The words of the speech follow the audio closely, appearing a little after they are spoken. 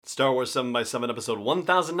Star Wars 7x7 episode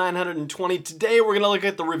 1920. Today we're going to look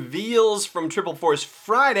at the reveals from Triple Force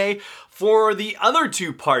Friday for the other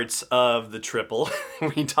two parts of the triple.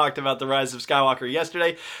 We talked about The Rise of Skywalker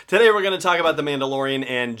yesterday. Today we're going to talk about The Mandalorian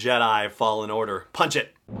and Jedi Fallen Order. Punch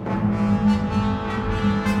it!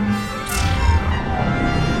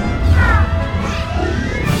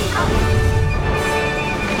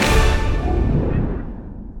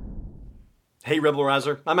 Hey Rebel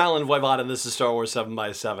Rouser, I'm Alan Voivod and this is Star Wars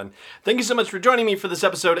 7x7. Thank you so much for joining me for this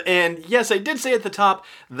episode, and yes, I did say at the top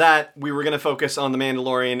that we were going to focus on The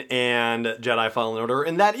Mandalorian and Jedi Fallen Order,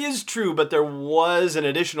 and that is true, but there was an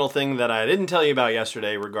additional thing that I didn't tell you about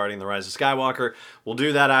yesterday regarding The Rise of Skywalker. We'll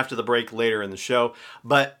do that after the break later in the show,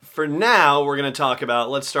 but for now, we're going to talk about,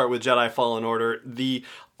 let's start with Jedi Fallen Order. The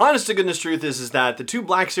honest to goodness truth is that the two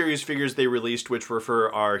Black Series figures they released, which were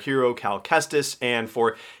for our hero Cal Kestis and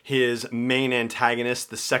for his main antagonist,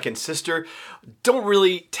 the Second Sister, don't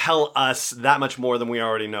really tell us that much more than we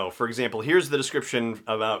already know. For example, here's the description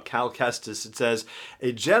about Cal Kestis. It says,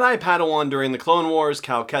 a Jedi Padawan during the Clone Wars,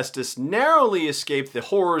 Cal Kestis narrowly escaped the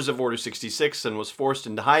horrors of Order 66 and was forced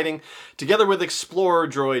into hiding. Together with explorer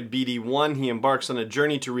droid BD-1, he embarks on a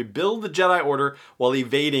journey to rebuild the Jedi Order while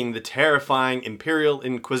evading the terrifying Imperial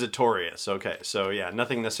Inquisitorius. Okay, so yeah,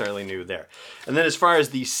 nothing necessarily new there. And then as far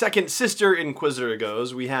as the Second Sister Inquisitor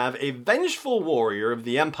goes, we have a vengeful warrior of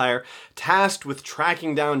the Empire tasked with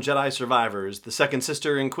tracking down Jedi survivors. The Second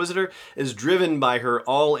Sister Inquisitor is driven by her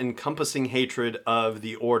all-encompassing hatred of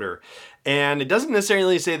the Order. And it doesn't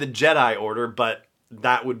necessarily say the Jedi Order, but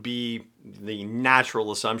that would be the natural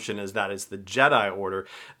assumption, is that it's the Jedi Order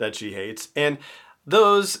that she hates. And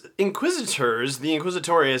those Inquisitors, the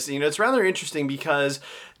Inquisitorius, it's rather interesting because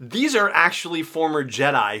these are actually former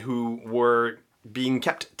Jedi who were being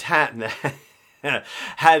kept had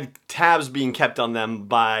tabs being kept on them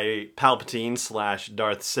by Palpatine /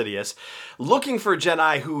 Darth Sidious, looking for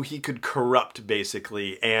Jedi who he could corrupt,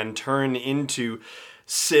 basically, and turn into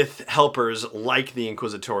Sith helpers like the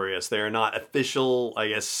Inquisitorius. They are not official,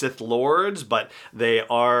 Sith lords, but they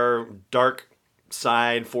are dark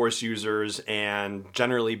side Force users and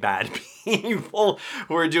generally bad people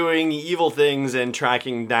who are doing evil things and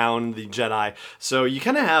tracking down the Jedi. So you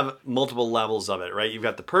kind of have multiple levels of it, right? You've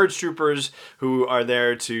got the Purge Troopers who are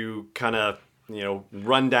there to kind of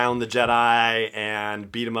run down the Jedi and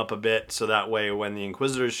beat them up a bit, so that way when the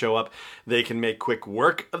Inquisitors show up, they can make quick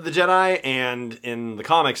work of the Jedi. And in the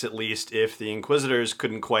comics, at least, if the Inquisitors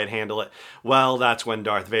couldn't quite handle it, well, that's when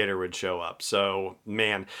Darth Vader would show up. So,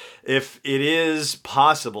 man, if it is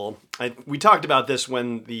possible, we talked about this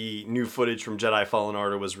when the new footage from Jedi Fallen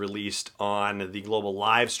Order was released on the global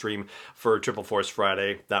live stream for Triple Force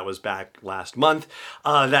Friday. That was back last month.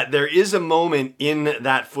 That there is a moment in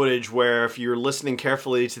that footage where, if you're listening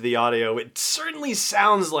carefully to the audio, it certainly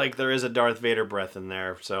sounds like there is a Darth Vader breath in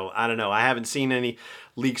there. So I don't know. I haven't seen any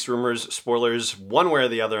leaks, rumors, spoilers, one way or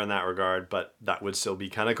the other in that regard, but that would still be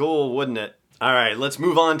kind of cool, wouldn't it? All right, let's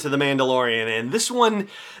move on to The Mandalorian, and this one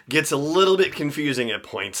gets a little bit confusing at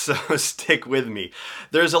points, so stick with me.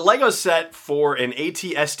 There's a Lego set for an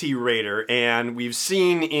AT-ST Raider, and we've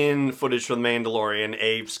seen in footage from The Mandalorian,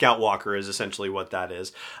 a Scout Walker is essentially what that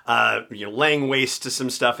is. Laying waste to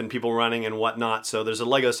some stuff and people running and whatnot, so there's a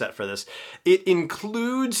Lego set for this. It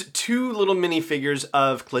includes two little minifigures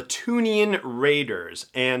of Klatooinian Raiders,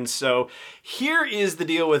 and so here is the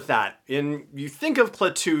deal with that. You think of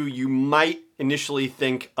Klaatu, you might initially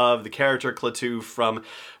think of the character Klaatu from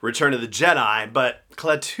Return of the Jedi, but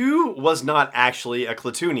Klaatu was not actually a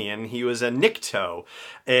Klatoonian. He was a Nikto,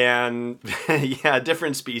 and yeah,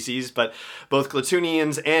 different species, but both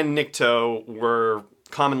Klatoonians and Nikto were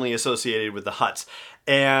commonly associated with the Hutts.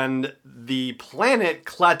 And the planet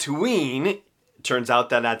Klatooine, turns out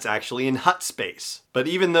that that's actually in Hutt space. But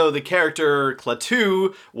even though the character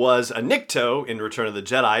Klaatu was a Nikto in Return of the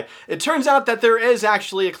Jedi, it turns out that there is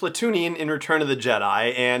actually a Klatoonian in Return of the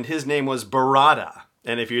Jedi, and his name was Barada.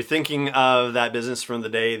 And if you're thinking of that business from the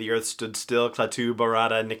day the Earth stood still, Klaatu,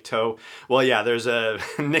 Barada, Nikto, well, yeah, there's a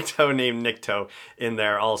Nikto named Nikto in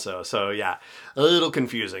there also. So yeah, a little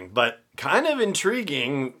confusing, but kind of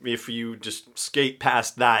intriguing if you just skate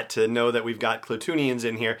past that to know that we've got Klatoonians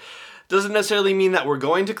in here. Doesn't necessarily mean that we're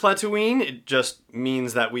going to Klatooine, it just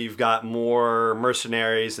means that we've got more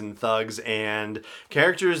mercenaries and thugs and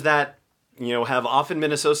characters that, have often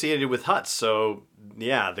been associated with Hutts. So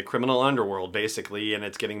yeah, the criminal underworld basically, and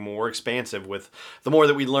it's getting more expansive with the more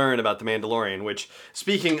that we learn about the Mandalorian, which,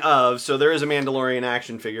 speaking of, so there is a Mandalorian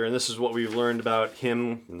action figure, and this is what we've learned about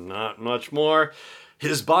him, not much more.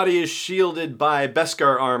 His body is shielded by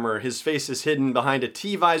Beskar armor, his face is hidden behind a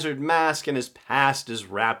T-visored mask, and his past is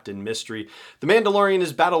wrapped in mystery. The Mandalorian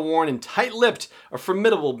is battle-worn and tight-lipped, a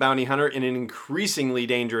formidable bounty hunter in an increasingly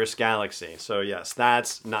dangerous galaxy. So yes,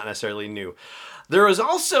 that's not necessarily new. There is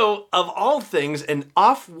also, of all things, an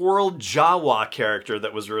off-world Jawa character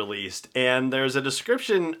that was released, and there's a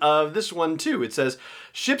description of this one too. It says,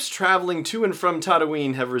 ships traveling to and from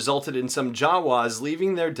Tatooine have resulted in some Jawas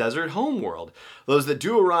leaving their desert homeworld. Those that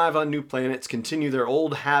do arrive on new planets continue their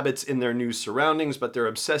old habits in their new surroundings, but their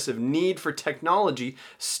obsessive need for technology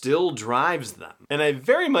still drives them. And I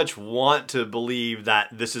very much want to believe that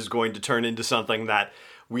this is going to turn into something that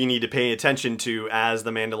we need to pay attention to as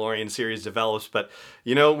the Mandalorian series develops. But,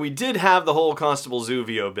 you know, we did have the whole Constable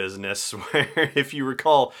Zuvio business where, if you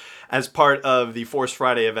recall, as part of the Force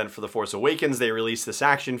Friday event for The Force Awakens, they released this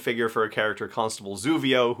action figure for a character, Constable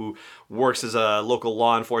Zuvio, who works as a local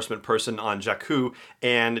law enforcement person on Jakku,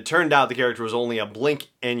 and it turned out the character was only a blink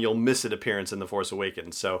and you'll miss it appearance in The Force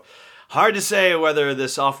Awakens. So hard to say whether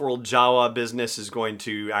this off-world Jawa business is going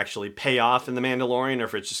to actually pay off in The Mandalorian or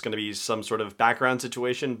if it's just going to be some sort of background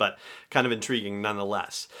situation, but kind of intriguing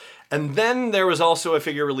nonetheless. And then there was also a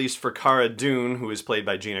figure released for Cara Dune, who is played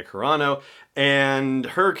by Gina Carano, and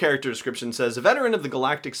her character description says, a veteran of the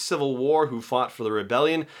Galactic Civil War who fought for the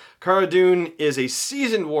Rebellion, Cara Dune is a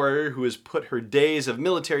seasoned warrior who has put her days of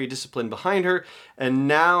military discipline behind her and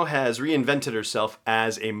now has reinvented herself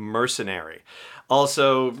as a mercenary.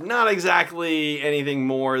 Also, not exactly anything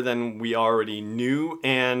more than we already knew,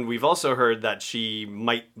 and we've also heard that she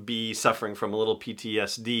might be suffering from a little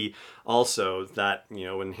PTSD also that, you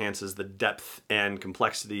know, enhances the depth and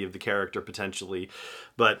complexity of the character potentially,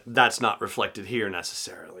 but that's not reflected here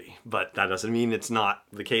necessarily. But that doesn't mean it's not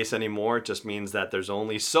the case anymore. It just means that there's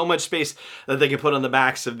only so much space that they can put on the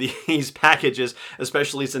backs of these packages,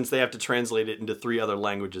 especially since they have to translate it into 3 other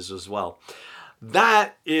languages as well.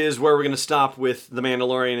 That is where we're going to stop with The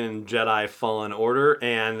Mandalorian and Jedi Fallen Order,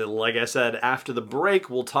 and like I said, after the break,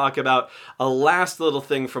 we'll talk about a last little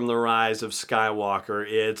thing from The Rise of Skywalker.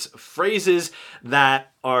 It's phrases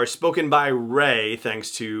that are spoken by Rey thanks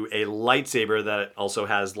to a lightsaber that also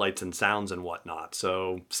has lights and sounds and whatnot,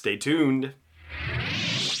 so stay tuned.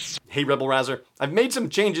 Hey Rebel Rouser, I've made some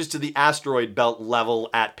changes to the asteroid belt level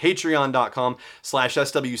at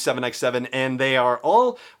patreon.com/SW7X7, and they are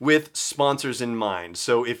all with sponsors in mind.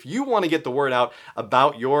 So if you want to get the word out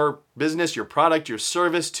about your business, your product, your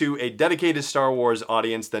service to a dedicated Star Wars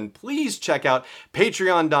audience, then please check out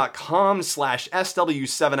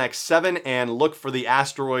patreon.com/SW7X7 and look for the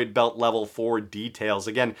asteroid belt level for details.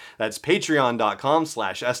 Again, that's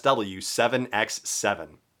patreon.com/SW7X7.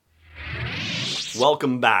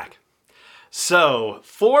 Welcome back. So,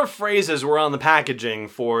 4 phrases were on the packaging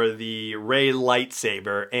for the Rey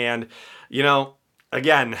lightsaber, and, you know,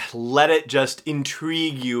 again, let it just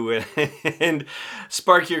intrigue you and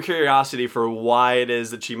spark your curiosity for why it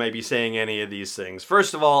is that she might be saying any of these things.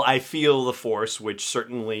 First of all, I feel the Force, which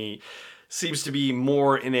certainly seems to be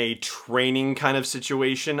more in a training kind of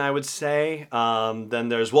situation, I would say. Then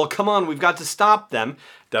there's, well, come on, we've got to stop them.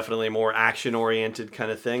 Definitely a more action-oriented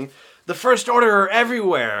kind of thing. The First Order are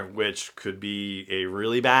everywhere, which could be a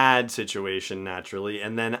really bad situation, naturally.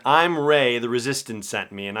 And then I'm Rey, the Resistance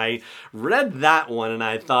sent me. And I read that one and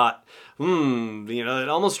I thought, you know, it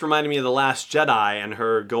almost reminded me of The Last Jedi and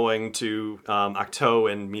her going to Ahch-To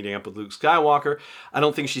and meeting up with Luke Skywalker. I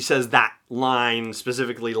don't think she says that line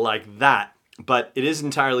specifically like that, but it is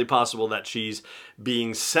entirely possible that she's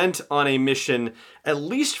being sent on a mission, at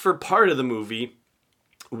least for part of the movie,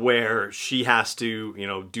 where she has to, you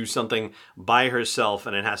know, do something by herself,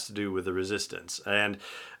 and it has to do with the Resistance. And,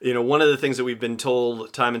 you know, one of the things that we've been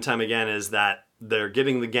told time and time again is that they're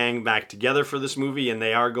getting the gang back together for this movie, and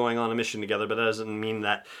they are going on a mission together, but that doesn't mean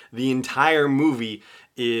that the entire movie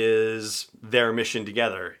is their mission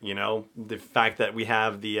together, you know? The fact that we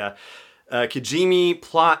have the Kijimi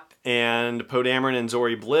plot and Poe Dameron and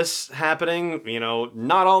Zori Bliss happening, you know,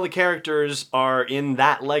 not all the characters are in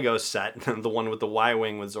that Lego set, the one with the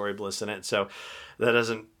Y-Wing with Zori Bliss in it, so that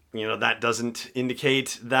doesn't, you know, that doesn't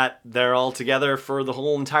indicate that they're all together for the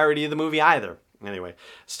whole entirety of the movie either. Anyway,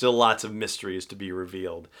 still lots of mysteries to be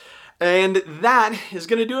revealed. And that is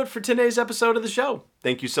going to do it for today's episode of the show.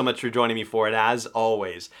 Thank you so much for joining me for it, as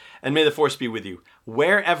always. And may the Force be with you,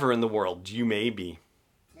 wherever in the world you may be.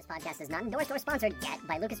 This podcast is not endorsed or sponsored yet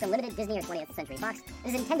by Lucasfilm Limited, Disney, or 20th Century Fox. It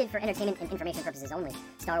is intended for entertainment and information purposes only.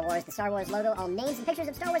 Star Wars, the Star Wars logo, all names and pictures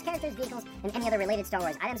of Star Wars characters, vehicles, and any other related Star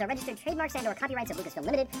Wars items are registered trademarks and/or copyrights of Lucasfilm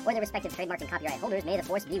Limited or their respective trademark and copyright holders. May the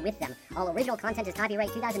Force be with them. All original content is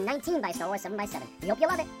copyright 2019 by Star Wars 7x7. We hope you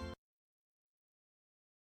love it.